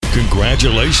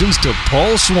Congratulations to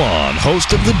Paul Swann,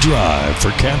 host of The Drive,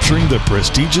 for capturing the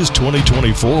prestigious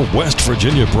 2024 West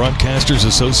Virginia Broadcasters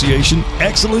Association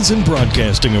Excellence in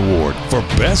Broadcasting Award for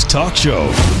Best Talk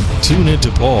Show. Tune in to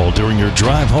Paul during your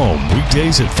drive home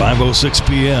weekdays at 5:06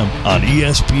 p.m. on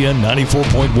ESPN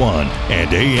 94.1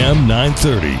 and AM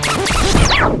 930.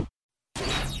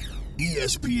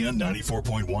 ESPN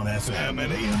 94.1 FM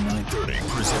and AM 930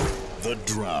 present The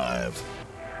Drive.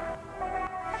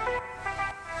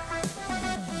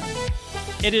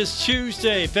 It is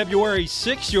Tuesday, February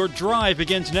 6th. Your drive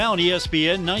begins now on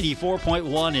ESPN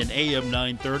 94.1 and AM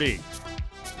 930.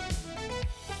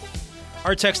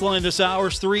 Our text line this hour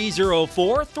is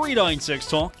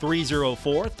 304-396-TALK,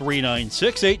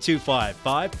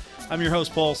 304-396-8255. I'm your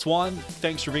host, Paul Swann.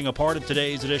 Thanks for being a part of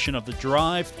today's edition of The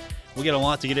Drive. We got a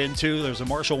lot to get into. There's a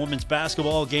Marshall women's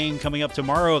basketball game coming up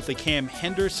tomorrow at the Cam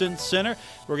Henderson Center.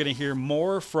 We're going to hear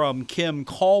more from Kim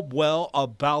Caldwell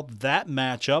about that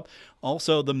matchup.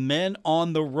 Also, the men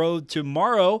on the road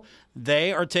tomorrow,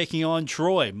 they are taking on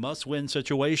Troy. Must-win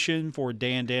situation for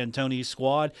Dan D'Antoni's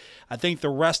squad. I think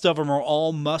the rest of them are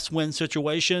all must-win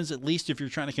situations, at least if you're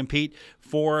trying to compete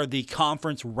for the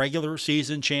conference regular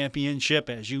season championship.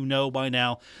 As you know by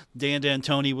now, Dan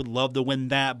D'Antoni would love to win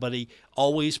that, but he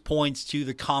always points to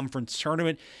the conference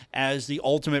tournament as the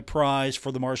ultimate prize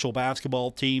for the Marshall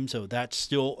basketball team, so that's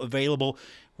still available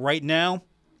right now.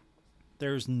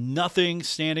 There's nothing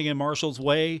standing in Marshall's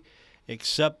way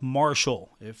except Marshall,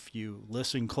 if you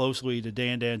listen closely to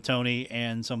Dan D'Antoni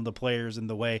and some of the players in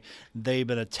the way they've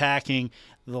been attacking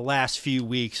the last few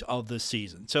weeks of the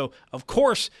season. So, of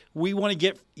course, we want to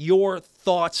get your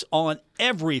thoughts on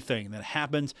everything that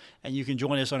happens, and you can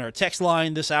join us on our text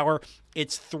line this hour.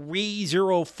 It's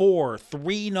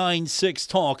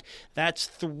 304-396-TALK. That's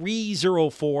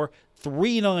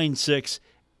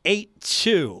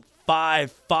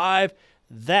 304-396-8255.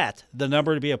 That, the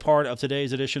number to be a part of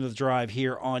today's edition of The Drive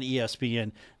here on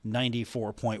ESPN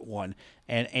 94.1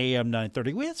 and AM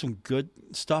 930. We had some good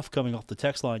stuff coming off the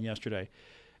text line yesterday.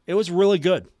 It was really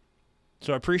good.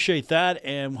 So I appreciate that,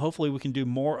 and hopefully we can do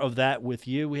more of that with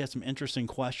you. We had some interesting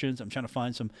questions. I'm trying to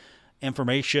find some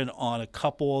information on a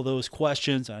couple of those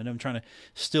questions. I know I'm trying to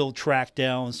still track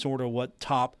down sort of what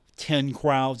top 10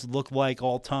 crowds look like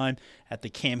all time at the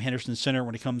Cam Henderson Center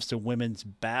when it comes to women's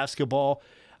basketball.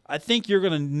 I think you're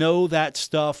going to know that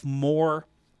stuff more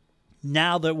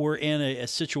now that we're in a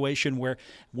situation where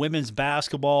women's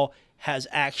basketball has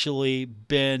actually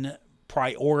been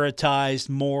prioritized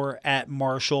more at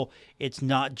Marshall. It's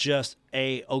not just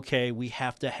okay, we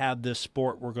have to have this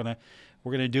sport. We're going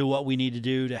to do what we need to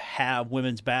do to have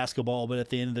women's basketball, but at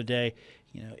the end of the day,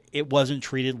 it wasn't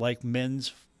treated like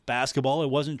men's basketball. It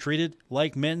wasn't treated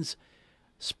like men's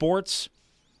sports.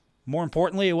 More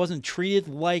importantly, it wasn't treated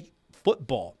like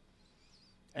football.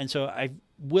 And so I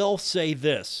will say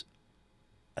this.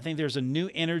 I think there's a new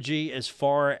energy as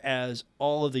far as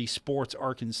all of these sports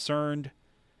are concerned.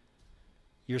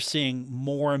 You're seeing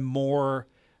more and more,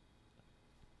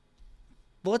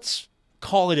 let's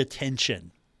call it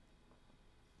attention.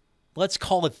 Let's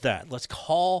call it that. Let's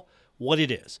call what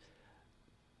it is.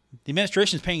 The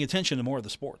administration is paying attention to more of the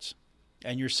sports.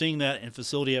 And you're seeing that in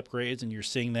facility upgrades, and you're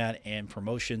seeing that in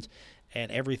promotions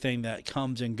and everything that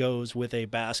comes and goes with a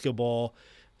basketball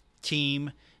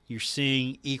team. You're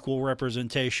seeing equal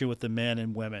representation with the men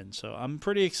and women. So I'm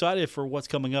pretty excited for what's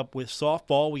coming up with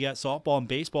softball. We got softball and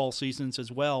baseball seasons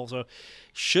as well. So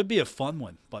should be a fun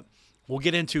one. But we'll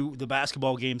get into the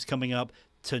basketball games coming up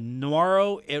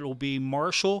tomorrow. It will be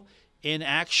Marshall in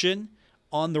action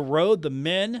on the road. The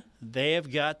men, they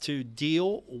have got to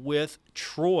deal with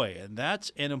Troy, and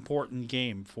that's an important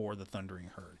game for the Thundering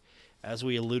Herd. As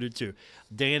we alluded to,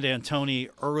 Dan D'Antoni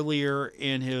earlier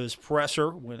in his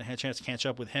presser, when I had a chance to catch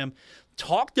up with him,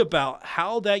 talked about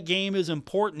how that game is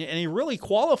important, and he really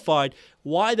qualified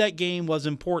why that game was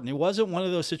important. It wasn't one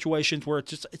of those situations where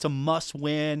it's a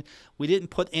must-win. We didn't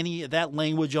put any of that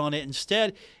language on it.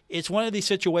 Instead, it's one of these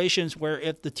situations where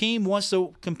if the team wants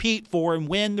to compete for and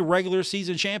win the regular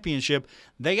season championship,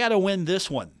 they got to win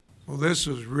this one. Well, this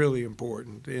is really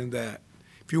important in that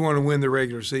if you want to win the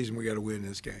regular season, we got to win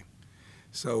this game.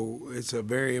 So it's a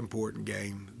very important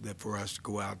game that for us to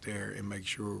go out there and make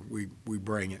sure we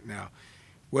bring it. Now,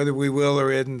 whether we will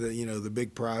or isn't, the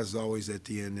big prize is always at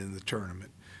the end in the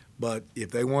tournament. But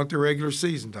if they want the regular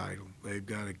season title, they've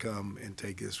got to come and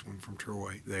take this one from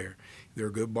Troy there. They're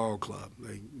a good ball club.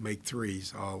 They make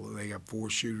threes. They got 4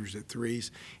 shooters at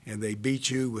threes, and they beat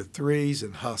you with threes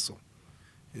and hustle.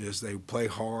 They play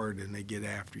hard and they get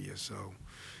after you. So,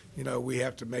 we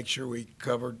have to make sure we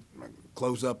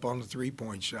close up on the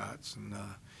 3-point shots. And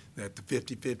that the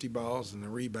 50-50 balls and the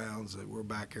rebounds, that we're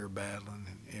back here battling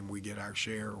and we get our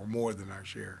share or more than our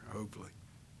share, hopefully.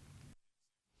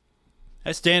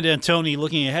 That's Dan D'Antoni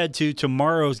looking ahead to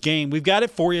tomorrow's game. We've got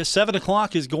it for you. 7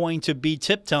 o'clock is going to be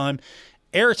tip time.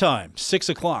 Airtime, 6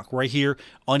 o'clock, right here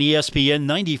on ESPN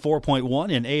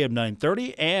 94.1 and AM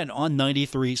 930 and on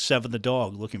 93.7 The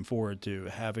Dog. Looking forward to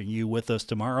having you with us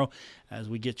tomorrow as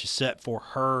we get you set for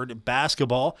Herd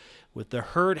basketball. With the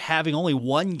Herd having only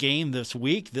one game this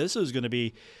week, this is going to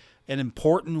be an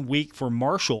important week for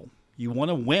Marshall. You want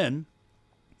to win,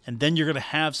 and then you're going to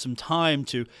have some time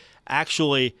to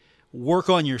actually work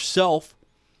on yourself.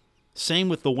 Same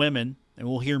with the women. And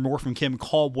we'll hear more from Kim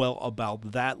Caldwell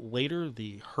about that later.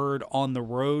 The Herd on the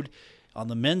road on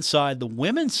the men's side. The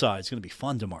women's side is going to be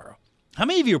fun tomorrow. How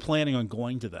many of you are planning on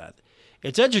going to that?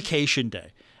 It's Education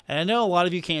Day. And I know a lot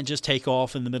of you can't just take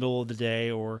off in the middle of the day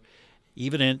or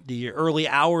even in the early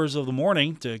hours of the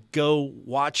morning to go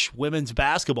watch women's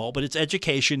basketball, but it's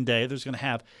Education Day. There's going to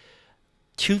have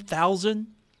 2,000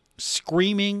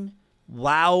 screaming,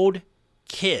 loud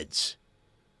kids.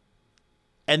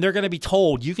 And they're going to be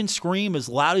told you can scream as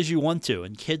loud as you want to,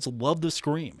 and kids love to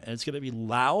scream. And it's going to be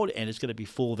loud, and it's going to be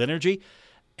full of energy,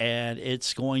 and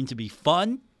it's going to be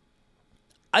fun.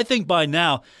 I think by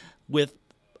now, with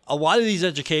a lot of these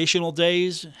educational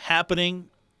days happening,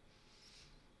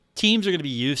 teams are going to be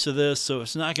used to this, so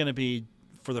it's not going to be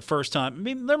for the first time. I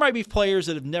mean, there might be players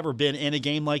that have never been in a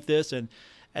game like this, and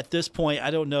at this point,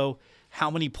 I don't know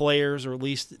how many players, or at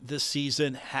least this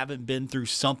season, haven't been through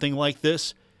something like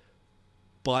this.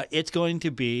 But it's going to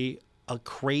be a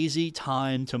crazy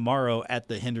time tomorrow at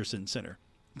the Henderson Center.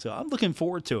 So I'm looking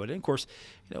forward to it. And, of course,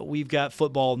 we've got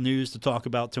football news to talk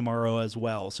about tomorrow as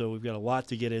well. So we've got a lot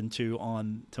to get into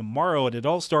on tomorrow. And it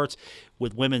all starts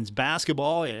with women's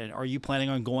basketball. And are you planning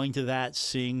on going to that,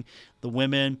 seeing the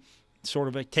women sort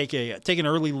of take an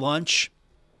early lunch,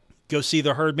 go see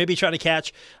the Herd, maybe try to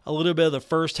catch a little bit of the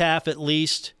first half at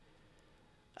least?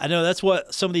 I know that's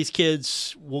what some of these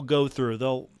kids will go through.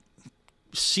 They'll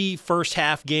see first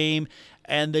half game,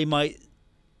 and they might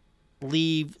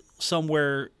leave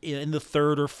somewhere in the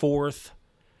third or fourth,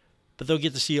 but they'll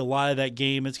get to see a lot of that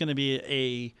game. It's going to be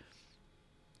a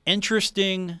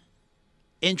interesting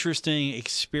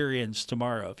experience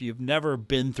tomorrow. If you've never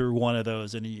been through one of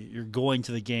those and you're going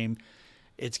to the game,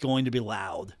 it's going to be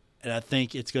loud, and I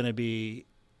think it's going to be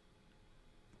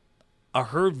a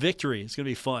Herd victory. It's going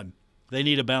to be fun. They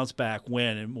need a bounce back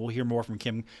win, and we'll hear more from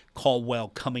Kim Caldwell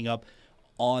coming up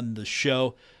on the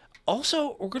show.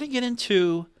 Also, we're going to get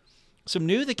into some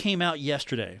news that came out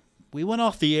yesterday. We went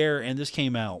off the air and this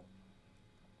came out.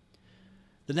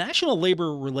 The National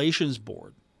Labor Relations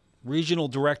Board, regional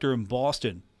director in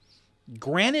Boston,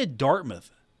 granted Dartmouth,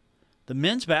 the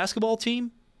men's basketball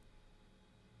team,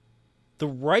 the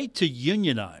right to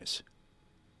unionize,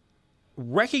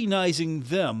 recognizing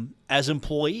them as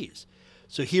employees.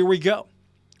 So here we go.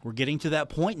 We're getting to that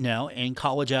point now in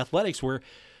college athletics where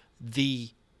the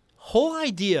whole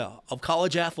idea of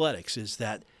college athletics is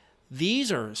that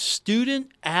these are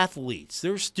student athletes.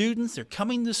 They're students. They're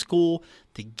coming to school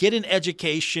to get an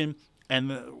education, and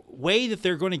the way that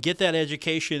they're going to get that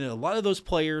education, and a lot of those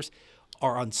players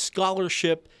are on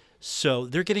scholarship, so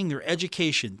they're getting their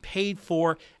education paid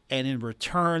for, and in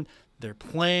return, they're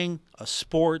playing a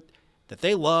sport that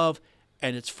they love,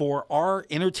 and it's for our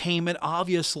entertainment.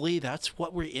 Obviously, that's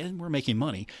what we're in. We're making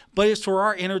money, but it's for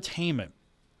our entertainment.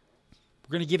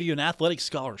 We're going to give you an athletic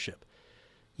scholarship.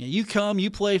 You come, you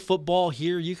play football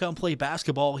here, you come play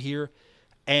basketball here,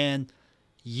 and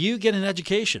you get an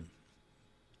education.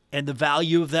 And the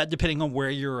value of that, depending on where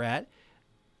you're at,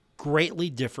 greatly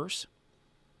differs.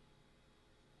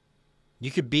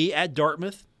 You could be at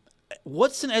Dartmouth.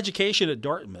 What's an education at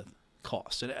Dartmouth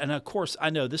cost? And of course, I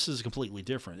know this is completely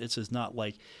different. This is not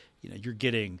like you're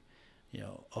getting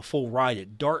a full ride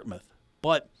at Dartmouth,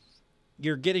 but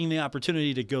you're getting the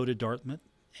opportunity to go to Dartmouth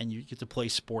and you get to play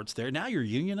sports there. Now you're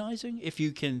unionizing. If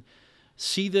you can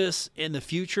see this in the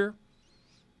future,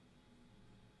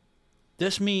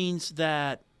 this means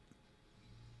that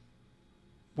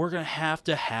we're going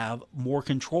to have more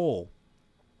control,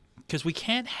 because we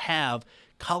can't have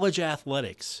college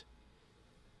athletics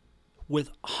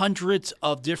with hundreds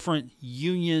of different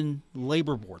union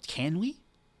labor boards. Can we?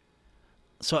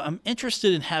 So I'm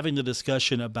interested in having the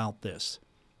discussion about this.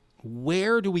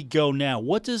 Where do we go now?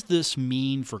 What does this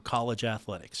mean for college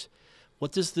athletics?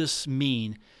 What does this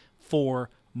mean for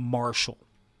Marshall?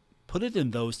 Put it in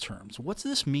those terms. What's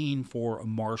this mean for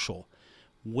Marshall,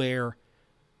 where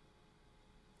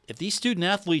if these student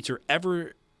athletes are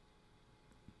ever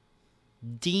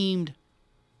deemed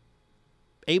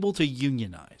able to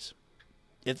unionize,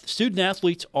 if student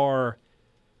athletes are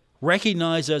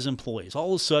recognized as employees,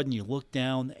 all of a sudden you look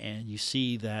down and you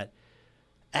see that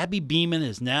Abby Beeman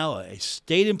is now a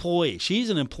state employee. She's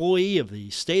an employee of the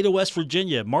state of West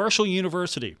Virginia, Marshall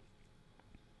University.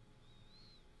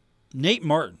 Nate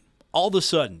Martin, all of a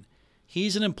sudden,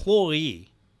 he's an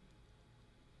employee.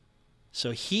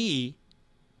 So he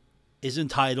is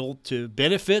entitled to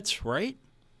benefits, right?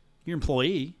 You're an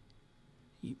employee.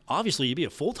 Obviously, you'd be a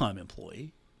full-time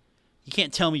employee. You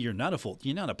can't tell me you're not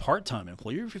a part-time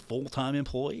employee. You're a full-time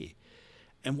employee.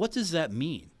 And what does that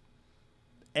mean?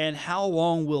 And how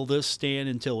long will this stand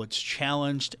until it's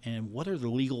challenged? And what are the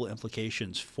legal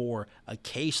implications for a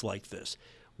case like this,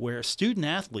 where student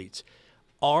athletes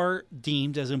are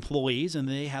deemed as employees and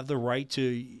they have the right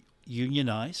to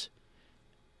unionize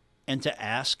and to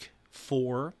ask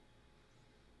for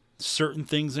certain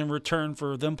things in return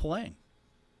for them playing?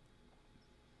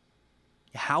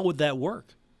 How would that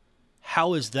work?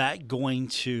 How is that going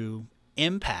to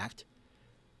impact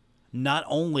not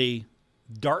only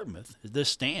Dartmouth, as this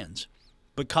stands,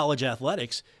 but college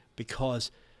athletics?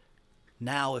 Because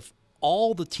now if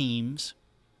all the teams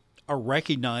are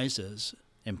recognized as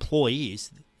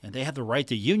employees and they have the right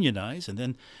to unionize and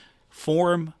then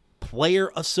form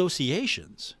player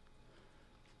associations,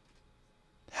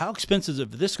 how expensive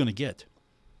is this going to get?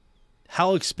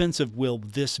 How expensive will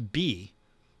this be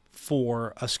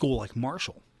for a school like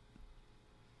Marshall?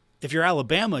 If you're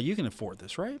Alabama, you can afford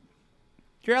this, right?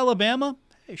 If you're Alabama,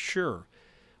 hey, sure.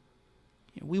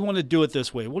 We want to do it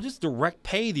this way. We'll just direct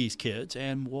pay these kids,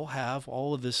 and we'll have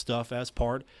all of this stuff as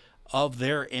part of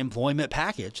their employment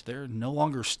package. They're no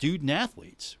longer student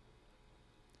athletes.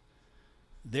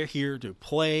 They're here to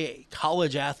play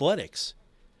college athletics.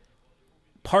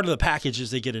 Part of the package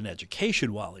is they get an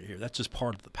education while they're here. That's just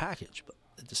part of the package. But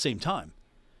at the same time,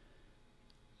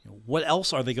 what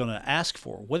else are they going to ask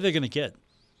for? What are they going to get?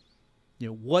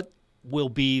 What will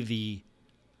be the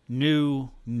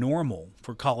new normal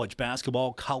for college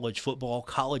basketball, college football,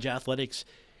 college athletics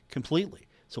completely?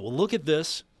 So we'll look at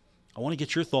this. I want to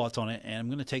get your thoughts on it, and I'm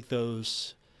going to take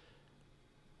those.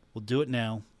 We'll do it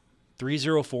now.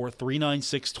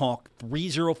 304-396-TALK,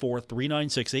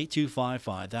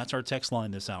 304-396-8255. That's our text line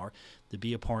this hour to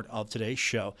be a part of today's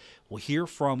show. We'll hear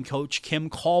from Coach Kim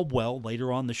Caldwell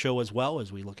later on the show as well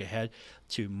as we look ahead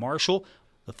to Marshall.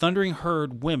 The Thundering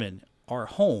Herd women are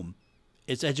home.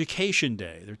 It's Education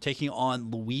Day. They're taking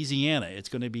on Louisiana. It's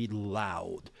going to be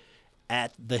loud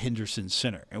at the Henderson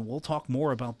Center. And we'll talk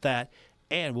more about that,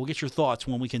 and we'll get your thoughts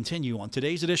when we continue on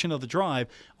today's edition of The Drive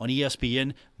on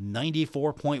ESPN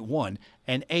 94.1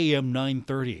 and AM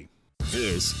 930.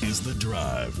 This is The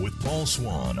Drive with Paul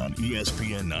Swann on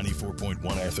ESPN 94.1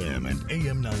 FM and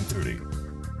AM 930.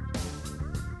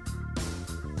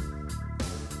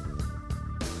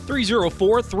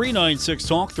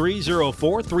 304-396-TALK,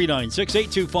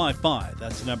 304-396-8255.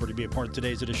 That's the number to be a part of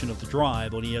today's edition of The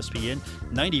Drive on ESPN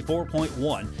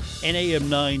 94.1 and AM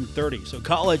 930. So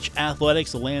college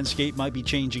athletics, the landscape might be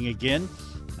changing again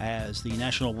as the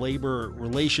National Labor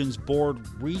Relations Board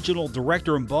Regional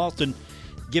Director in Boston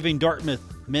giving Dartmouth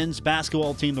men's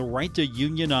basketball team the right to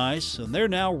unionize, and they're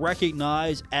now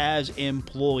recognized as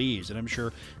employees. And I'm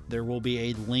sure there will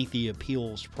be a lengthy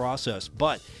appeals process,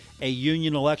 but a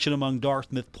union election among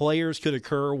Dartmouth players could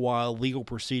occur while legal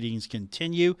proceedings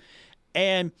continue.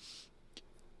 And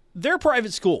they're a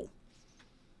private school.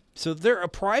 So they're a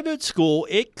private school.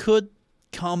 It could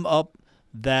come up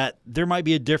that there might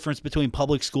be a difference between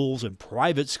public schools and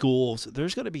private schools.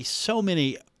 There's going to be so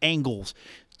many angles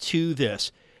to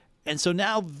this. And so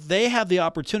now they have the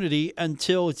opportunity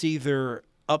until it's either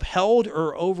upheld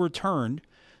or overturned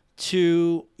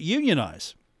to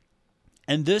unionize.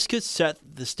 And this could set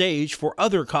the stage for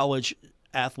other college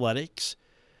athletics.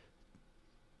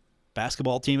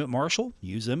 Basketball team at Marshall,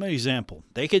 use them as an example.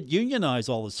 They could unionize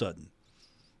all of a sudden.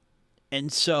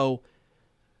 And so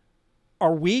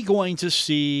are we going to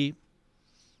see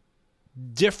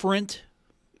different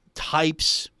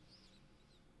types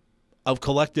of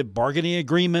collective bargaining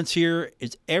agreements here?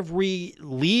 Is every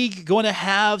league going to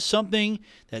have something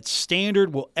that's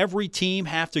standard? Will every team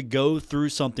have to go through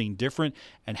something different?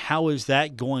 And how is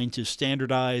that going to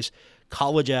standardize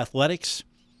college athletics?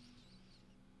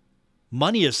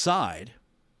 Money aside,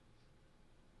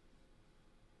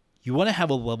 you want to have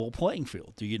a level playing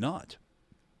field, do you not?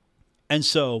 And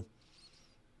so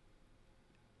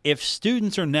if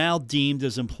students are now deemed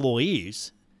as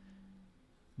employees,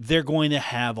 they're going to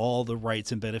have all the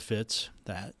rights and benefits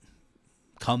that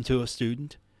come to a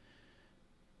student.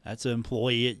 That's an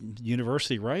employee at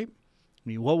university, right? I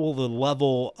mean, what will the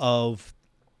level of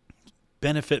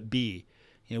benefit be?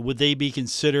 Would they be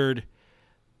considered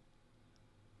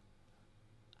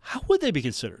how would they be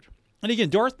considered? And again,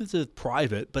 Dartmouth is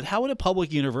private, but how would a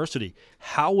public university,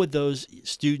 how would those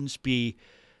students be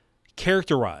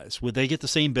characterized? Would they get the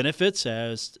same benefits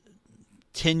as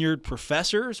tenured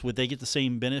professors? Would they get the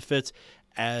same benefits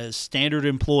as standard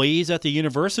employees at the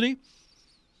university?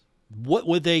 What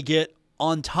would they get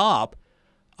on top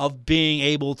of being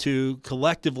able to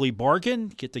collectively bargain,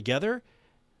 get together,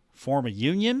 form a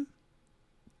union?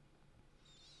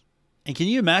 And can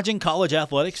you imagine college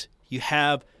athletics? You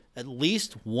have at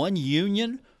least one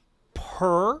union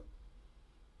per,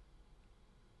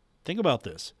 think about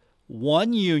this,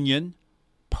 one union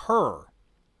per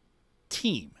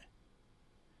team.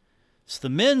 So the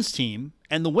men's team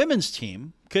and the women's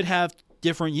team could have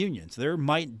different unions. There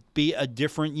might be a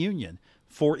different union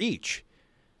for each.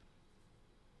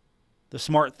 The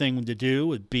smart thing to do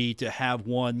would be to have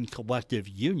one collective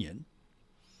union.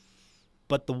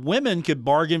 But the women could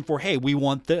bargain for, hey, we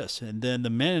want this. And then the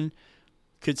men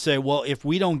could say, well, if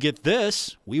we don't get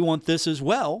this, we want this as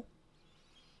well.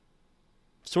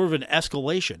 Sort of an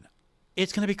escalation.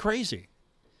 It's going to be crazy.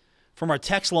 From our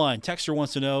text line, Texter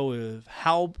wants to know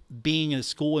how being a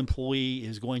school employee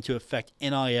is going to affect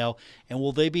NIL, and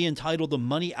will they be entitled to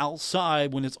money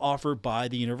outside when it's offered by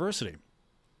the university?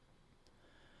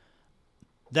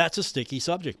 That's a sticky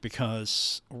subject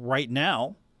because right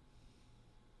now,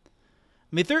 I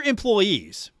mean, if they're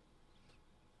employees,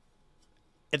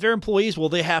 will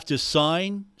they have to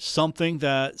sign something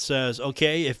that says,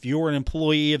 okay, if you're an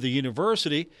employee of the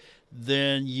university,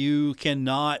 then you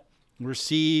cannot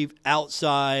receive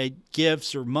outside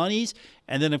gifts or monies?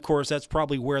 And then, of course, that's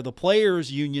probably where the players'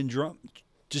 union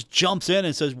just jumps in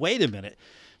and says, wait a minute,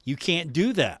 you can't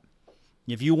do that.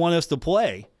 If you want us to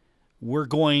play, we're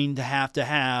going to have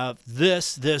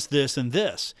this, and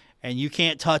this. And you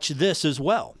can't touch this as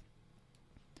well.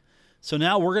 So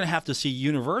now we're going to have to see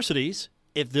universities,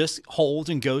 if this holds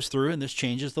and goes through and this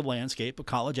changes the landscape of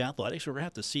college athletics, we're going to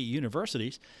have to see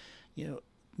universities,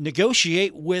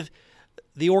 negotiate with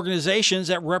the organizations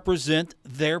that represent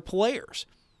their players.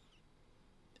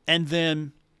 And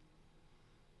then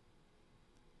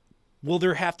will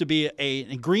there have to be an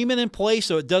agreement in place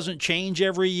so it doesn't change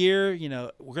every year?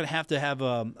 We're going to have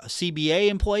a CBA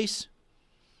in place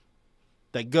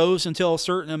that goes until a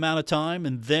certain amount of time,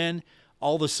 and then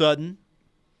all of a sudden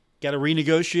got to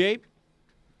renegotiate.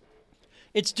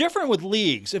 It's different with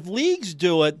leagues. If leagues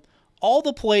do it, all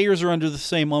the players are under the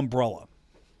same umbrella.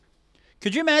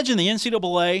 Could you imagine the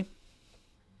NCAA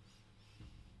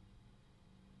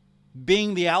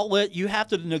being the outlet? You have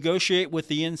to negotiate with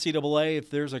the NCAA if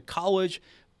there's a college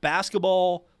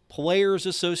basketball players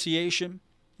association.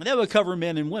 And that would cover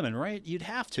men and women, right? You'd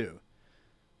have to.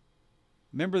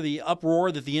 Remember the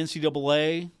uproar that the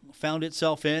NCAA found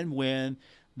itself in when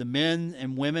the men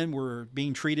and women were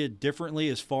being treated differently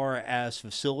as far as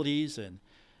facilities and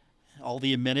all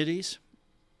the amenities?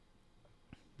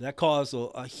 That caused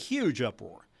a huge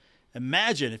uproar.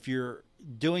 Imagine if you're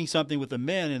doing something with the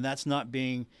men and that's not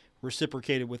being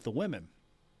reciprocated with the women.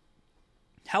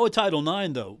 How would Title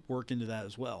IX, though, work into that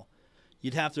as well?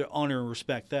 You'd have to honor and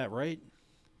respect that, right?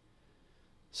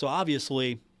 So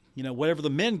obviously, whatever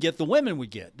the men get, the women would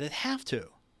get. They'd have to.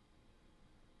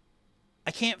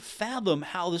 I can't fathom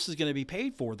how this is going to be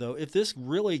paid for, though, if this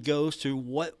really goes to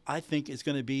what I think is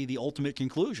going to be the ultimate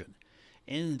conclusion.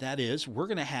 And that is, we're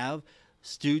going to have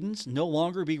students no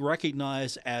longer be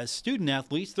recognized as student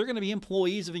athletes. They're going to be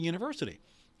employees of a university.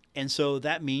 And so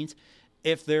that means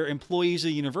if they're employees of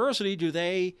the university, do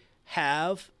they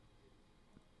have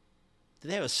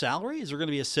a salary? Is there going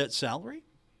to be a set salary?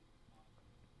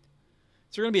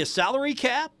 Is there going to be a salary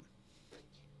cap?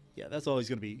 Yeah, that's always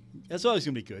going to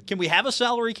be good. Can we have a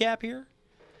salary cap here?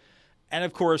 And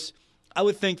of course, I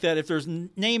would think that if there's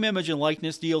name, image, and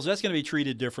likeness deals, that's going to be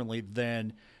treated differently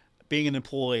than being an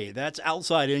employee. That's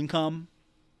outside income.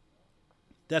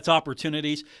 That's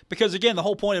opportunities. Because again, the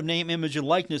whole point of name, image, and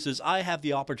likeness is I have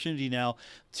the opportunity now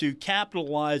to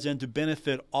capitalize and to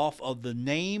benefit off of the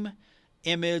name,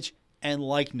 image, and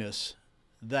likeness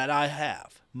that I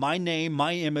have. My name,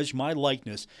 my image, my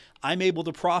likeness. I'm able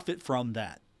to profit from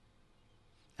that.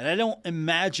 And I don't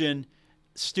imagine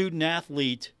student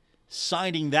athlete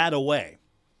signing that away.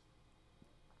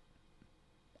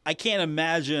 I can't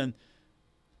imagine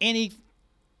any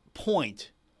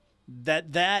point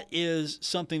that is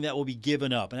something that will be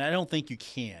given up. And I don't think you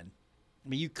can. I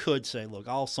mean, you could say, look,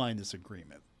 I'll sign this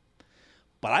agreement.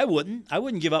 But I wouldn't. I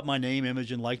wouldn't give up my name,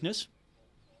 image, and likeness.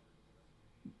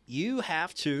 You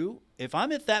have to, if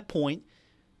I'm at that point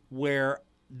where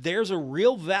there's a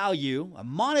real value, a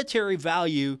monetary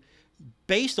value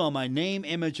based on my name,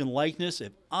 image, and likeness,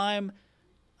 if I'm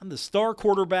the star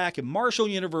quarterback at Marshall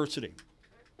University,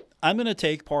 I'm going to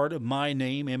take part of my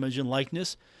name, image, and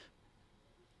likeness.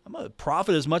 I'm going to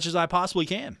profit as much as I possibly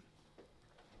can.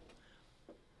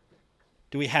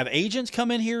 Do we have agents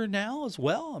come in here now as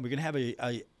well? Are we going to have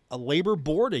a labor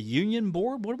board, a union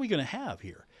board? What are we going to have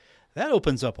here? That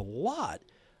opens up a lot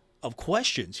of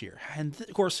questions here. And,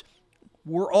 of course,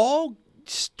 we're all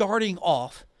starting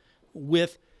off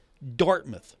with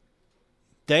Dartmouth.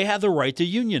 They have the right to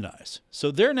unionize.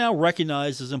 So they're now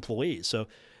recognized as employees. So,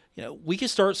 we can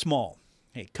start small.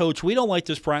 Hey, coach, we don't like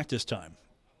this practice time.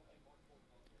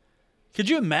 Could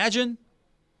you imagine?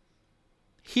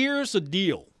 Here's the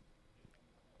deal.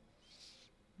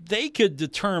 They could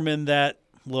determine that,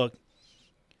 look,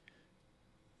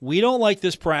 we don't like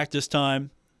this practice time.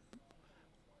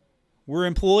 We're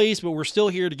employees, but we're still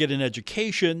here to get an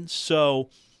education. So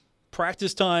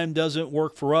practice time doesn't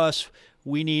work for us.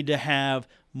 We need to have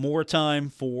more time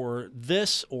for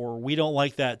this, or we don't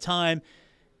like that time.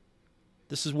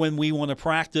 This is when we want to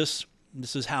practice.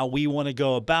 This is how we want to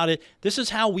go about it. This is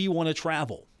how we want to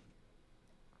travel.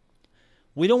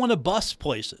 We don't want to bus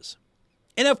places.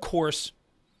 And of course,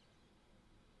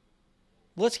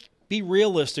 let's be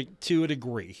realistic to a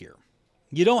degree here.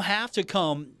 You don't have to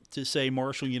come to, say,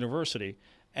 Marshall University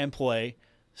and play.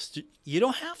 You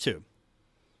don't have to.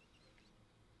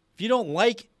 If you don't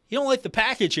like the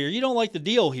package here, you don't like the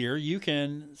deal here, you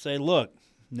can say, look,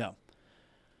 no.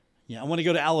 I want to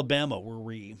go to Alabama where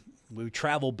we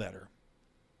travel better.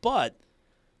 But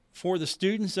for the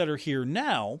students that are here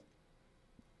now,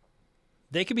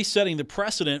 they could be setting the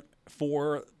precedent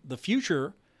for the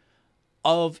future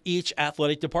of each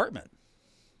athletic department.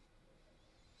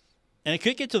 And it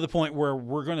could get to the point where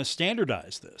we're going to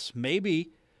standardize this.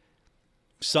 Maybe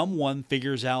someone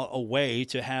figures out a way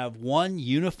to have one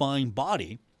unifying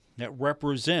body that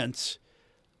represents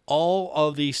all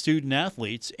of the student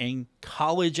athletes in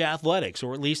college athletics,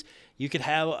 or at least you could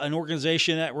have an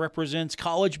organization that represents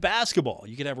college basketball.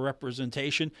 You could have a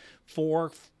representation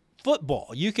for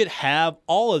football. You could have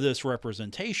all of this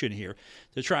representation here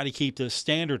to try to keep this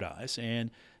standardized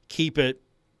and keep it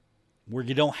where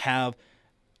you don't have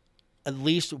at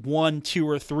least 1, 2,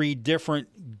 or 3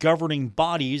 different governing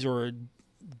bodies or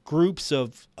groups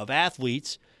of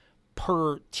athletes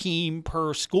per team,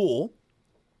 per school.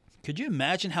 Could you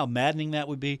imagine how maddening that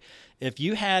would be if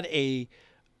you had a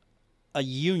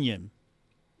union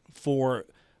for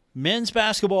men's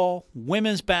basketball,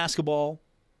 women's basketball,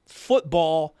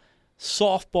 football,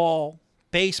 softball,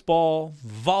 baseball,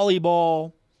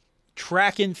 volleyball,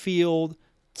 track and field,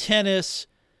 tennis,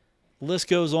 list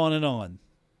goes on and on.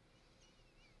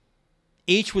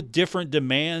 Each with different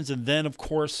demands, and then, of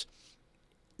course,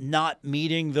 not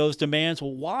meeting those demands.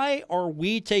 Well, why are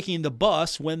we taking the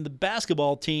bus when the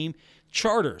basketball team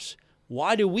charters?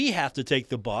 Why do we have to take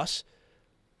the bus?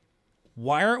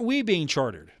 Why aren't we being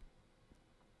chartered?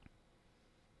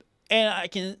 And I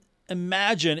can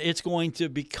imagine it's going to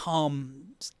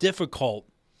become difficult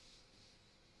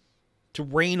to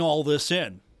rein all this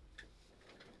in.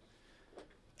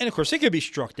 And, of course, it could be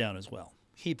struck down as well.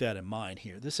 Keep that in mind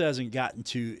here. This hasn't gotten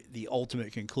to the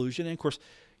ultimate conclusion. And, of course,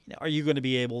 are you going to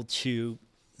be able to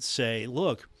say,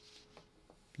 look,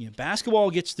 basketball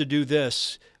gets to do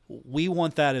this, we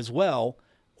want that as well,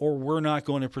 or we're not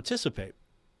going to participate?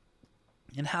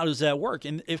 And how does that work?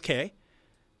 And okay,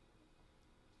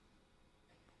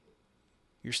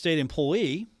 your state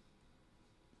employee,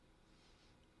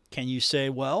 can you say,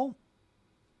 well,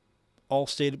 all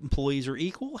state employees are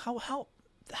equal?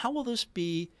 How will this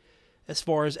be as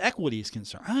far as equity is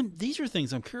concerned? These are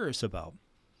things I'm curious about.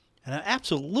 And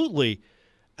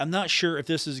I'm not sure if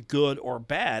this is good or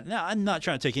bad. Now, I'm not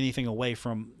trying to take anything away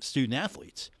from student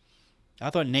athletes.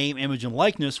 I thought name, image, and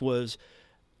likeness was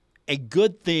a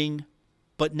good thing,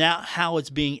 but now how it's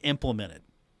being implemented.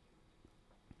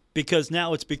 Because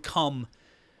now it's become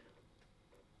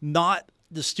not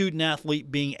the student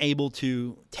athlete being able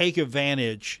to take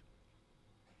advantage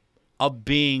of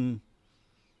being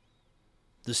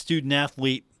the student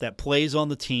athlete that plays on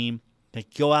the team,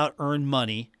 that go out, earn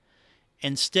money.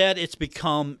 Instead, it's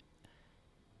become,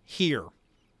 here,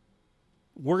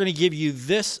 we're going to give you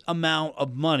this amount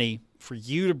of money for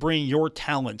you to bring your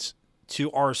talents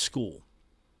to our school.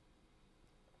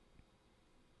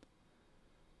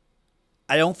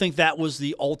 I don't think that was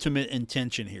the ultimate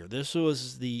intention here. This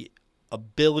was the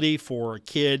ability for a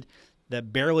kid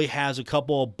that barely has a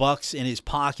couple of bucks in his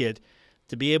pocket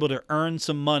to be able to earn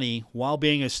some money while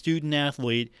being a student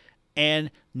athlete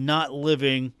and not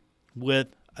living with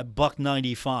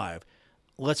 $1.95.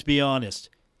 Let's be honest.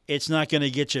 It's not going to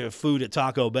get you food at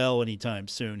Taco Bell anytime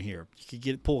soon here. You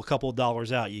could pull a couple of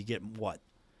dollars out. You get what?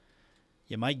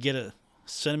 You might get a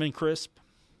cinnamon crisp,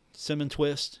 cinnamon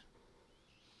twist,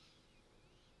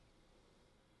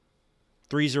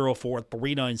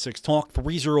 304-396-TALK,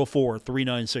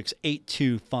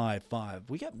 304-396-8255.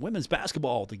 We got women's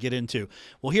basketball to get into.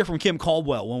 We'll hear from Kim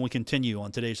Caldwell when we continue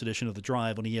on today's edition of The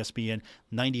Drive on ESPN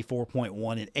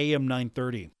 94.1 and AM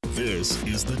 930. This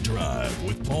is The Drive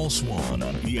with Paul Swann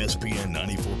on ESPN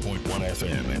 94.1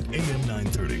 FM and AM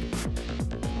 930.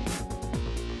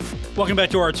 Welcome back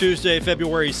to our Tuesday,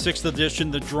 February 6th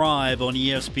edition, The Drive on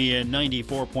ESPN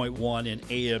 94.1 and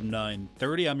AM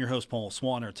 930. I'm your host, Paul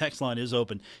Swann. Our text line is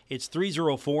open. It's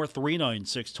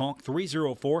 304-396-TALK,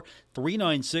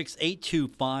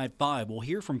 304-396-8255. We'll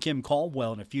hear from Kim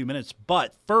Caldwell in a few minutes.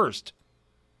 But first,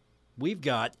 we've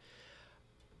got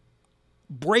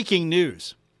breaking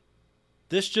news.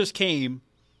 This just came.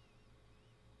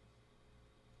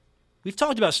 We've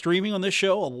talked about streaming on this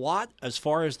show a lot as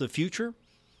far as the future.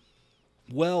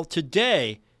 Well,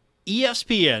 today,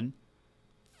 ESPN,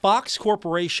 Fox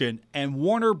Corporation, and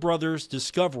Warner Brothers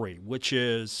Discovery, which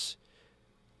is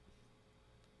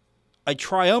a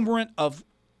triumvirate of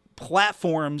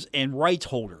platforms and rights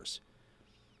holders,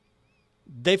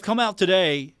 they've come out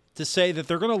today to say that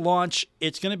they're going to launch,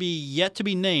 it's going to be yet to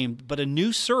be named, but a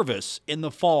new service in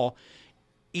the fall.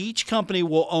 Each company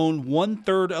will own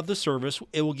 1/3 of the service.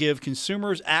 It will give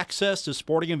consumers access to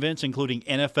sporting events including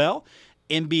NFL,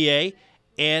 NBA,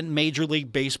 and Major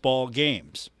League Baseball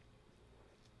games.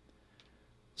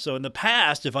 So in the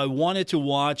past, if I wanted to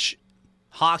watch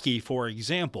hockey, for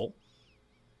example,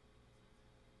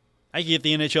 I can get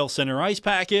the NHL Center Ice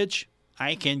package.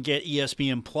 I can get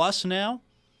ESPN Plus now.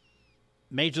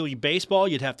 Major League Baseball,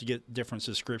 you'd have to get a different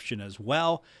subscription as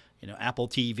well. You know, Apple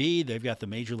TV, they've got the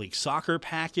Major League Soccer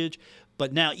package.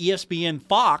 But now ESPN,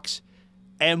 Fox,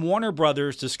 and Warner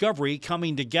Brothers Discovery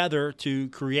coming together to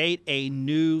create a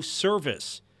new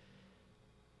service.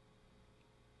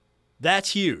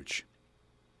 That's huge.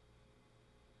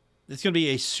 It's going to be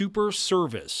a super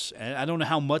service. And I don't know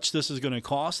how much this is going to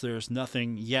cost. There's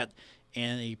nothing yet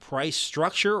in a price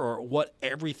structure or what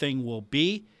everything will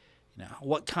be. You know,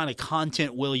 what kind of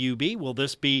content will you be? Will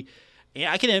this be...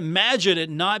 I can imagine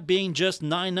it not being just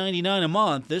 $9.99 a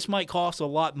month. This might cost a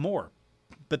lot more.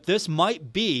 But this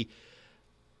might be...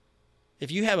 If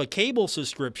you have a cable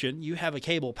subscription, you have a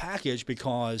cable package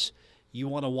because you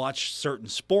want to watch certain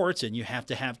sports and you have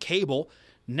to have cable.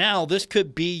 Now this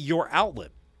could be your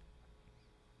outlet.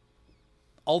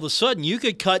 All of a sudden, you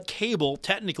could cut cable,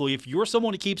 technically, if you're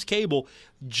someone who keeps cable,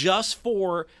 just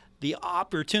for the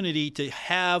opportunity to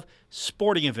have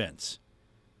sporting events.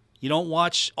 You don't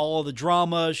watch all of the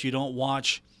dramas. You don't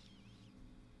watch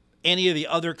any of the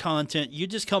other content. You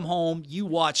just come home, you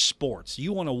watch sports.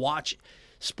 You want to watch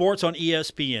sports on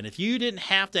ESPN. If you didn't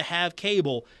have to have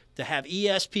cable to have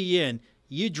ESPN,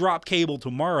 you drop cable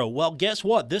tomorrow. Well, guess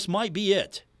what? This might be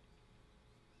it.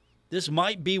 This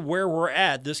might be where we're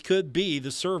at. This could be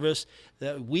the service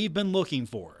that we've been looking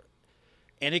for.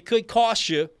 And it could cost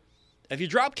you, if you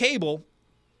drop cable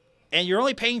and you're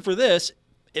only paying for this,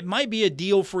 it might be a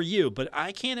deal for you. But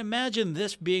I can't imagine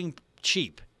this being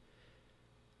cheap.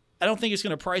 I don't think it's going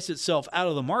to price itself out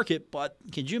of the market, but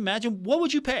can you imagine what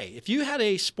would you pay if you had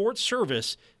a sports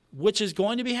service, which is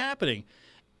going to be happening,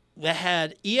 that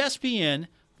had ESPN,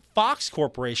 Fox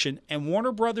Corporation, and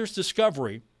Warner Brothers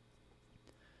Discovery,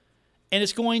 and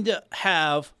it's going to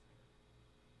have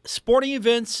sporting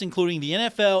events including the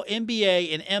NFL,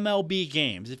 NBA, and MLB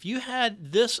games. If you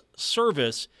had this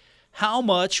service, how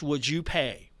much would you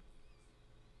pay?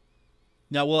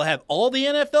 Now, will it have all the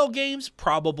NFL games?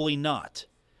 Probably not.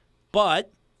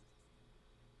 But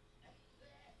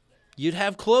you'd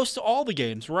have close to all the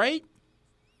games, right?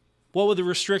 What would the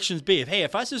restrictions be?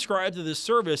 If I subscribe to this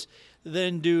service,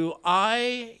 then do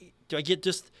I get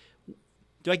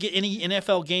any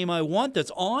NFL game I want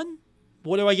that's on?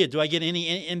 What do I get? Do I get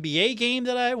any NBA game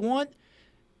that I want?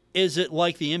 Is it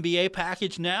like the NBA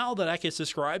package now that I can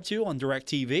subscribe to on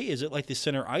DirecTV? Is it like the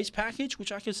Center Ice package,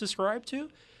 which I can subscribe to?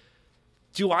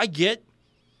 Do I get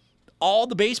all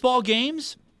the baseball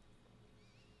games?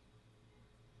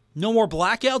 No more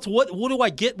blackouts? What do I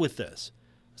get with this?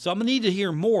 So I'm going to need to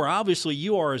hear more. Obviously,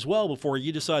 you are as well before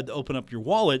you decide to open up your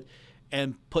wallet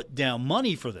and put down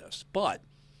money for this. But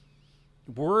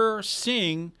we're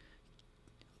seeing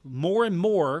more and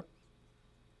more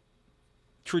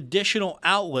traditional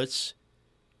outlets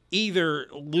either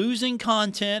losing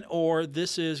content or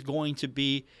this is going to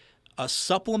be a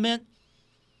supplement.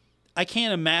 I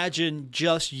can't imagine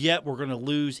just yet we're going to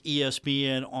lose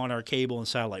ESPN on our cable and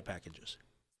satellite packages.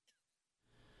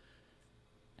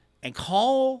 And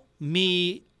call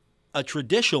me a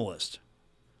traditionalist,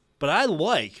 but I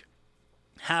like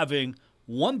having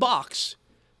one box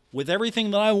with everything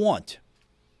that I want.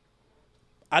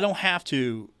 I don't have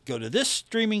to go to this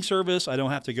streaming service. I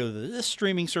don't have to go to this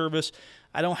streaming service.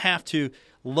 I don't have to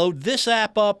load this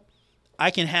app up.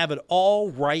 I can have it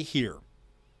all right here.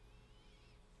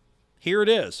 Here it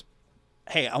is.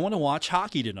 Hey, I want to watch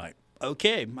hockey tonight.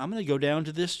 Okay, I'm going to go down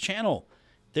to this channel.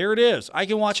 There it is. I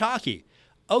can watch hockey.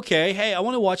 Okay, hey, I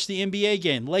want to watch the NBA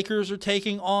game. Lakers are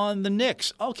taking on the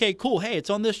Knicks. Okay, cool. Hey, it's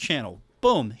on this channel.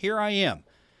 Boom, here I am.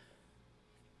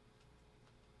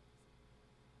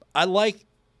 I like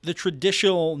the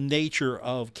traditional nature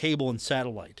of cable and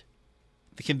satellite,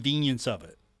 the convenience of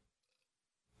it.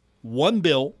 One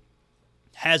bill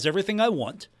has everything I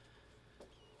want,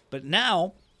 but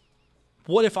now,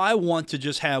 what if I want to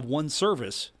just have one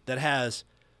service that has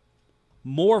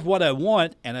more of what I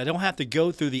want, and I don't have to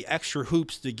go through the extra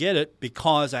hoops to get it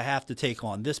because I have to take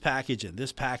on this package and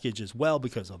this package as well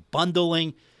because of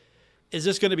bundling? Is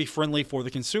this going to be friendly for the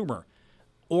consumer?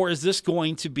 Or is this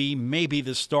going to be maybe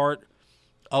the start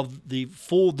of the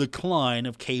full decline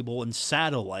of cable and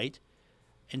satellite,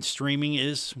 and streaming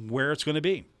is where it's going to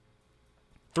be?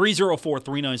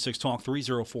 304-396-TALK,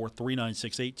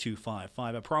 304-396-8255.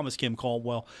 I promised Kim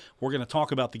Caldwell we're going to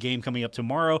talk about the game coming up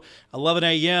tomorrow. 11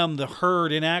 a.m., the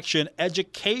Herd in action,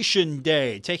 Education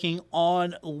Day, taking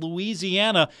on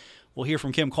Louisiana. We'll hear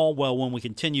from Kim Caldwell when we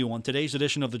continue on today's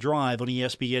edition of The Drive on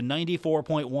ESPN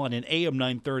 94.1 and AM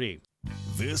 930.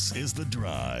 This is The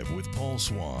Drive with Paul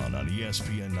Swann on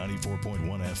ESPN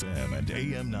 94.1 FM and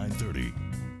AM 930.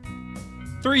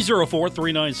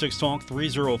 304-396-TALK,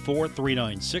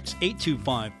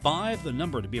 304-396-8255, the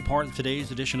number to be a part of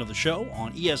today's edition of the show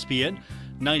on ESPN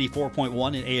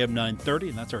 94.1 and AM 930,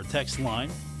 and that's our text line.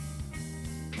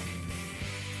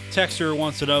 Texter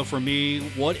wants to know from me,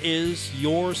 what is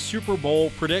your Super Bowl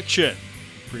prediction?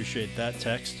 Appreciate that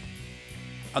text.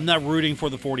 I'm not rooting for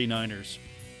the 49ers.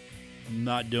 I'm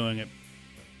not doing it.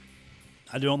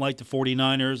 I don't like the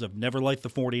 49ers. I've never liked the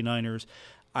 49ers.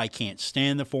 I can't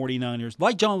stand the 49ers.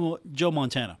 Like Joe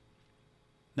Montana.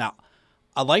 Now,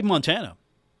 I like Montana.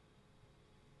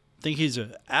 I think he's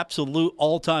an absolute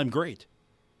all-time great.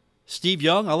 Steve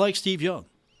Young, I like Steve Young.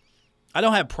 I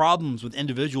don't have problems with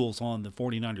individuals on the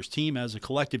 49ers team as a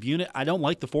collective unit. I don't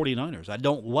like the 49ers. I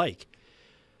don't like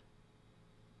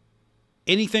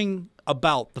anything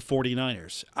about the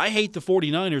 49ers. I hate the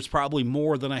 49ers probably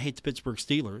more than I hate the Pittsburgh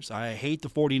Steelers. I hate the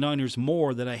 49ers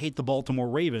more than I hate the Baltimore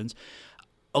Ravens.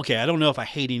 Okay, I don't know if I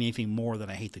hate anything more than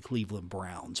I hate the Cleveland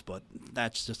Browns, but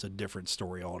that's just a different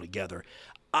story altogether.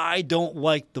 I don't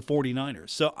like the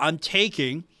 49ers. So I'm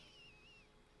taking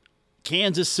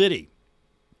Kansas City.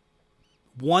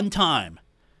 One time.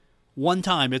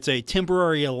 It's a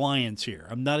temporary alliance here.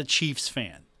 I'm not a Chiefs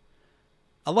fan.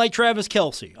 I like Travis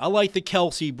Kelce. I like the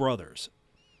Kelce brothers.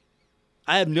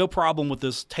 I have no problem with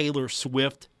this Taylor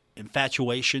Swift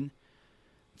infatuation,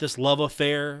 this love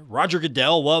affair. Roger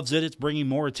Goodell loves it. It's bringing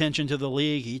more attention to the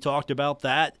league. He talked about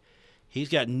that. He's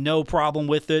got no problem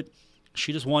with it.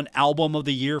 She just won Album of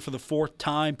the Year for the 4th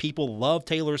time. People love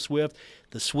Taylor Swift.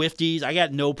 The Swifties, I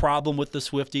got no problem with the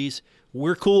Swifties.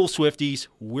 We're cool, Swifties.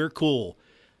 We're cool.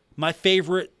 My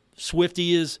favorite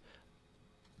Swiftie is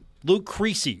Luke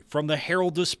Creasy from the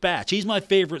Herald-Dispatch. He's my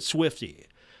favorite Swiftie.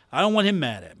 I don't want him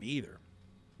mad at me either.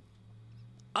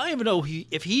 I don't even know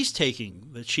if he's taking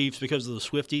the Chiefs because of the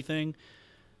Swiftie thing,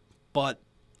 but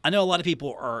I know a lot of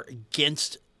people are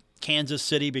against Kansas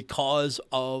City because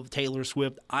of Taylor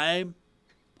Swift.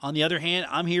 On the other hand,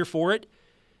 I'm here for it.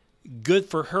 Good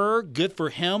for her, good for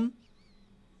him.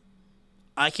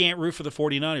 I can't root for the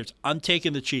 49ers. I'm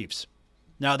taking the Chiefs.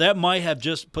 Now, that might have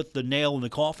just put the nail in the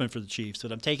coffin for the Chiefs,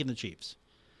 but I'm taking the Chiefs.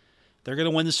 They're going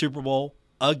to win the Super Bowl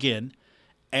again.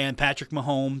 And Patrick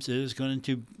Mahomes is going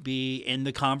to be in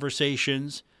the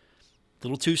conversations a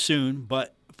little too soon,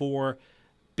 but for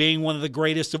being one of the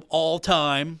greatest of all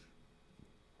time,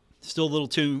 still a little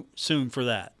too soon for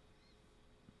that.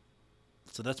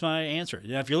 So that's my answer.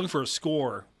 Now, if you're looking for a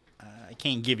score, I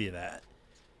can't give you that.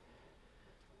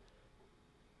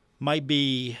 Might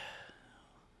be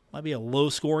a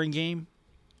low-scoring game.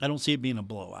 I don't see it being a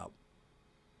blowout.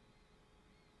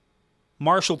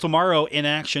 Marshall tomorrow in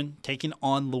action, taking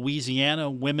on Louisiana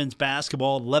women's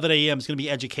basketball. 11 a.m. is going to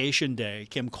be Education Day.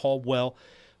 Kim Caldwell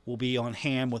will be on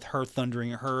hand with her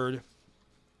Thundering Herd.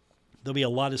 There'll be a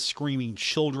lot of screaming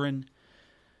children.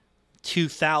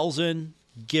 2,000,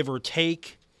 give or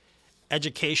take.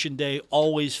 Education Day,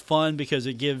 always fun because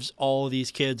it gives all of these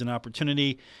kids an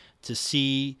opportunity to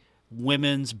see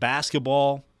women's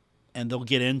basketball, and they'll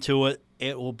get into it.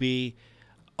 It will be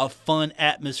a fun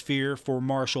atmosphere for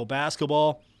Marshall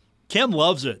basketball. Kim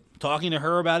loves it. Talking to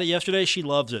her about it yesterday, she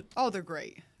loves it. Oh, they're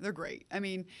great. They're great. I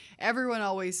mean, everyone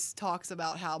always talks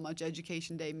about how much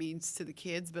Education Day means to the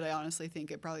kids, but I honestly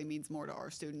think it probably means more to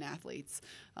our student athletes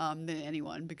than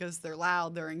anyone, because they're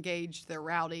loud, they're engaged, they're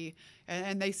rowdy,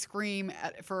 and they scream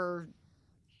for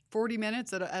 40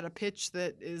 minutes at a pitch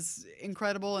that is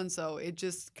incredible, and so it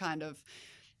just kind of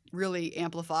really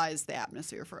amplifies the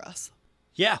atmosphere for us.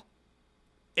 Yeah.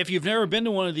 If you've never been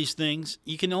to one of these things,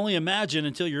 you can only imagine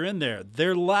until you're in there.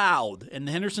 They're loud. And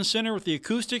the Henderson Center with the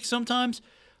acoustics sometimes,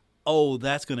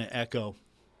 that's going to echo.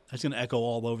 That's going to echo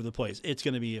all over the place. It's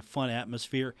going to be a fun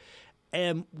atmosphere.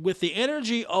 And with the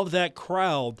energy of that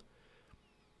crowd,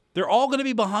 they're all going to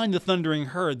be behind the Thundering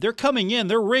Herd. They're coming in.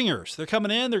 They're ringers. They're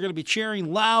coming in. They're going to be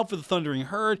cheering loud for the Thundering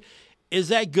Herd. Is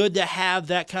that good to have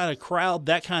that kind of crowd,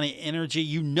 that kind of energy?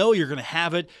 You know you're going to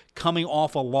have it coming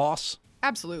off a loss.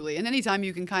 Absolutely. And anytime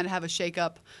you can kind of have a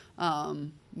shake-up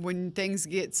when things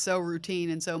get so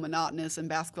routine and so monotonous in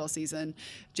basketball season,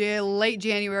 late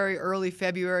January, early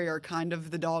February are kind of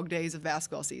the dog days of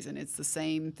basketball season. It's the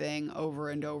same thing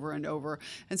over and over and over.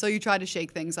 And so you try to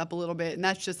shake things up a little bit, and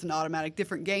that's just an automatic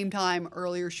different game time,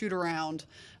 earlier shoot-around,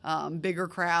 bigger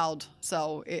crowd.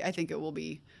 So I think it will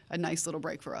be a nice little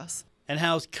break for us. And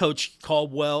how's Coach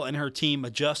Caldwell and her team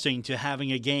adjusting to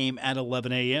having a game at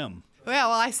 11 a.m.? Yeah,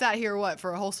 well, I sat here,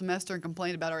 for a whole semester and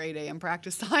complained about our 8 a.m.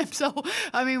 practice time. So,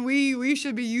 I mean, we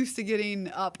should be used to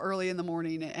getting up early in the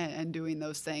morning and doing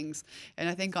those things. And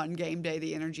I think on game day,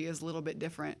 the energy is a little bit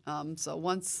different. So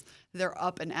once they're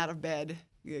up and out of bed,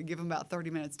 give them about 30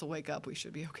 minutes to wake up, we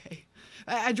should be okay.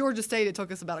 At Georgia State, it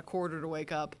took us about a quarter to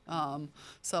wake up.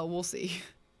 So we'll see.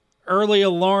 Early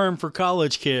alarm for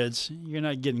college kids. You're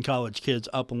not getting college kids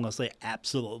up unless they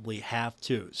absolutely have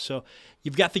to. So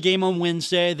you've got the game on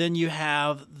Wednesday, then you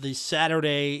have the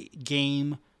Saturday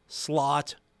game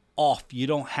slot off. You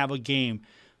don't have a game.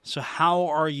 So how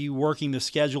are you working the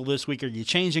schedule this week? Are you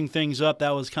changing things up?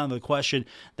 That was kind of the question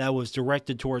that was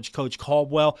directed towards Coach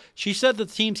Caldwell. She said that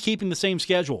the team's keeping the same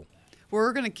schedule.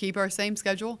 We're going to keep our same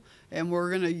schedule, and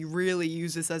we're going to really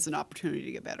use this as an opportunity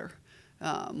to get better.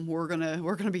 We're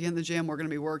gonna be in the gym. We're gonna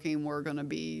be working. We're gonna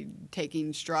be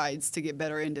taking strides to get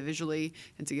better individually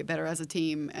and to get better as a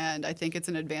team. And I think it's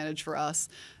an advantage for us,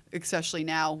 especially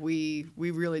now. We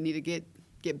really need to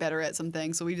get better at some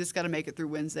things. So we just got to make it through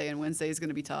Wednesday, and Wednesday is going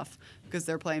to be tough because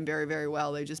they're playing very, very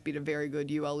well. They just beat a very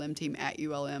good ULM team at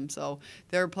ULM, so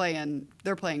they're playing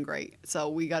great. So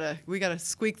we gotta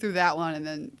squeak through that one and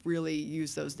then really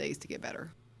use those days to get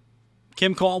better.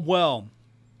 Kim Caldwell.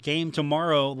 Game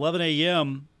tomorrow, 11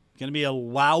 a.m., going to be a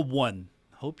loud one.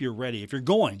 Hope you're ready. If you're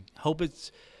going, hope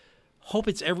it's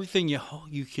everything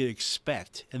you could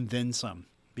expect and then some,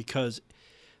 because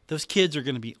those kids are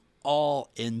going to be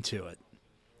all into it.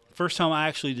 First time I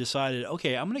actually decided,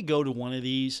 okay, I'm going to go to one of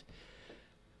these.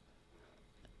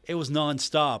 It was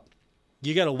nonstop.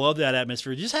 You got to love that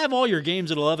atmosphere. Just have all your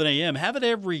games at 11 a.m. Have it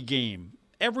every game.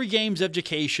 Every game's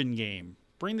education game.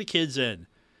 Bring the kids in.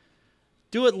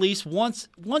 Do at least once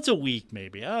a week,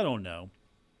 maybe. I don't know.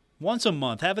 Once a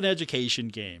month, have an education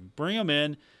game. Bring them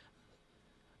in.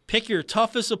 Pick your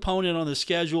toughest opponent on the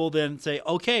schedule, then say,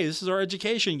 okay, this is our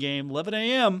education game, 11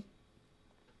 a.m.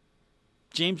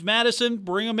 James Madison,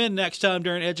 bring them in next time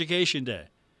during Education Day.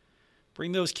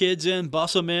 Bring those kids in,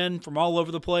 bus them in from all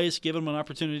over the place, give them an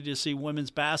opportunity to see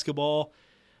women's basketball.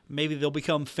 Maybe they'll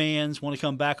become fans, want to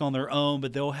come back on their own,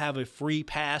 but they'll have a free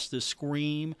pass to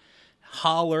scream,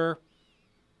 holler.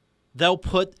 They'll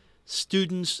put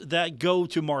students that go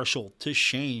to Marshall to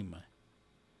shame.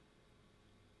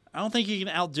 I don't think you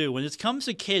can outdo. When it comes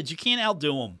to kids, you can't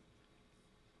outdo them.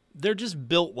 They're just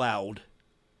built loud.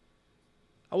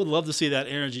 I would love to see that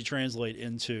energy translate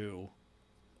into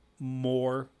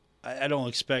more. I don't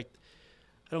expect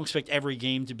every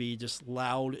game to be just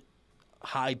loud,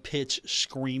 high-pitched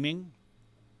screaming.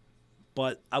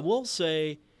 But I will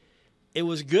say it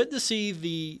was good to see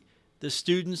the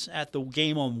students at the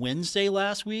game on Wednesday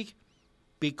last week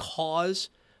because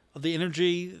of the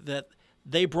energy that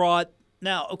they brought.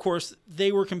 Now, of course,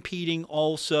 they were competing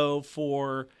also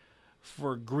for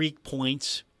Greek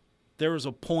points. There was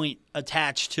a point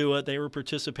attached to it. They were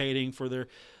participating for their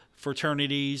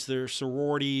fraternities, their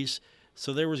sororities.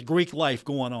 So there was Greek life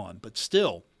going on. But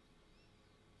still,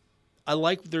 I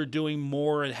like they're doing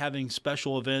more and having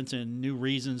special events and new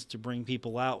reasons to bring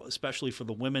people out, especially for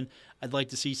the women. I'd like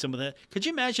to see some of that. Could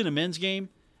you imagine a men's game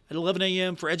at 11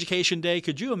 a.m. for Education Day?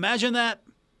 Could you imagine that?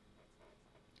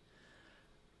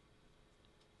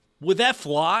 Would that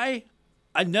fly?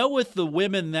 I know with the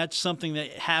women, that's something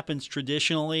that happens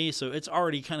traditionally, so it's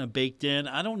already kind of baked in.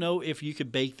 I don't know if you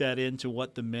could bake that into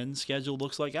what the men's schedule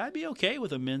looks like. I'd be okay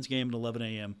with a men's game at 11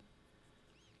 a.m.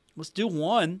 Let's do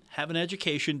one. Have an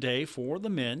education day for the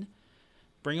men.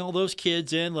 Bring all those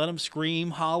kids in. Let them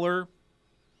scream, holler.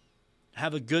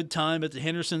 Have a good time at the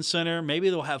Henderson Center. Maybe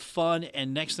they'll have fun,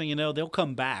 and next thing you know, they'll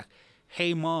come back.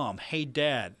 Hey, Mom. Hey,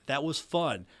 Dad. That was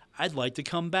fun. I'd like to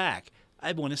come back.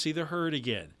 I want to see the Herd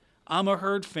again. I'm a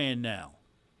Herd fan now.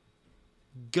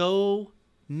 Go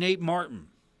Nate Martin.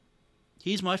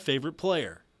 He's my favorite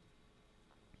player.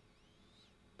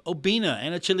 Obina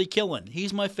and a Chili Killen.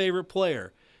 He's my favorite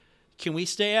player. Can we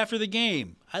stay after the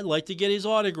game? I'd like to get his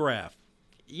autograph.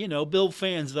 Build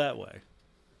fans that way.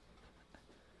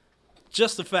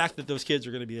 Just the fact that those kids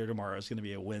are going to be there tomorrow is going to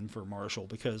be a win for Marshall,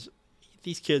 because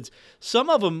these kids, some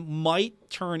of them might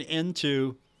turn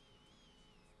into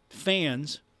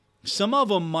fans. Some of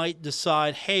them might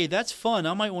decide, hey, that's fun.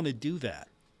 I might want to do that.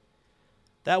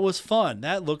 That was fun.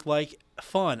 That looked like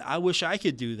fun. I wish I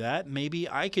could do that. Maybe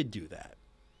I could do that.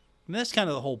 And that's kind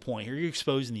of the whole point here. You're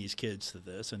exposing these kids to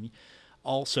this, and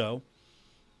also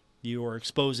you are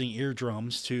exposing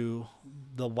eardrums to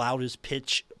the loudest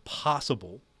pitch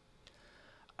possible.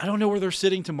 I don't know where they're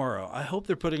sitting tomorrow. I hope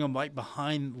they're putting them right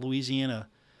behind Louisiana.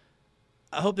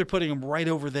 I hope they're putting them right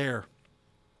over there,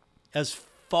 as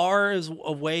far as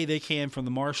away they can from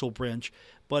the Marshall bench,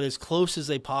 but as close as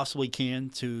they possibly can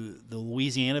to the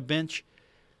Louisiana bench.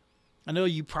 I know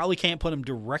you probably can't put them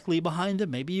directly behind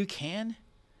them. Maybe you can.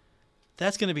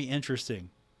 That's going to be interesting.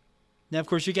 Now, of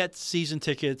course, you got season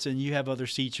tickets and you have other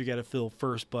seats you got to fill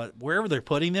first, but wherever they're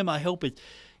putting them, I hope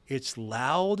it's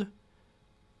loud.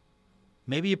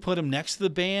 Maybe you put them next to the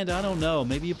band. I don't know.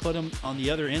 Maybe you put them on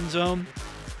the other end zone.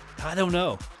 I don't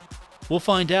know. We'll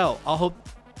find out. I'll hope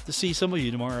to see some of you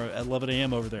tomorrow at 11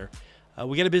 a.m. over there.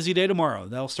 We got a busy day tomorrow.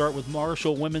 That'll start with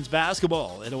Marshall women's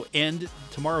basketball. It'll end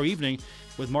tomorrow evening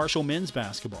with Marshall men's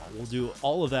basketball. We'll do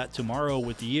all of that tomorrow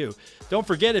with you. Don't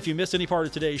forget, if you missed any part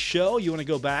of today's show, you want to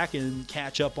go back and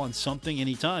catch up on something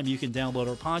anytime, you can download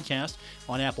our podcast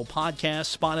on Apple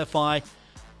Podcasts, Spotify,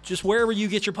 just wherever you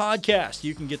get your podcast.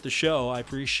 You can get the show. I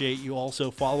appreciate you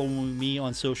also following me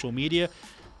on social media.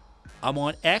 I'm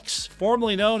on X,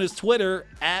 formerly known as Twitter,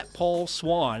 at Paul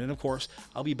Swan. And, of course,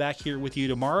 I'll be back here with you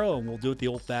tomorrow, and we'll do it the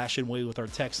old-fashioned way with our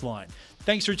text line.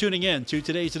 Thanks for tuning in to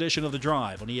today's edition of The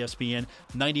Drive on ESPN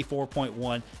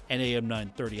 94.1 and AM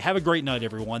 930. Have a great night,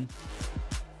 everyone.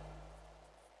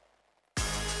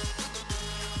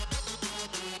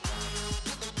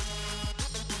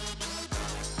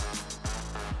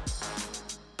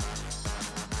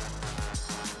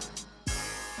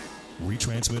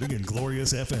 Retransmitting in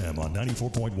Glorious FM on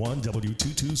 94.1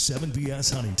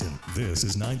 W227BS Huntington. This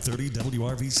is 930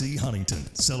 WRVC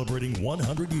Huntington, celebrating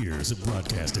 100 years of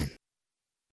broadcasting.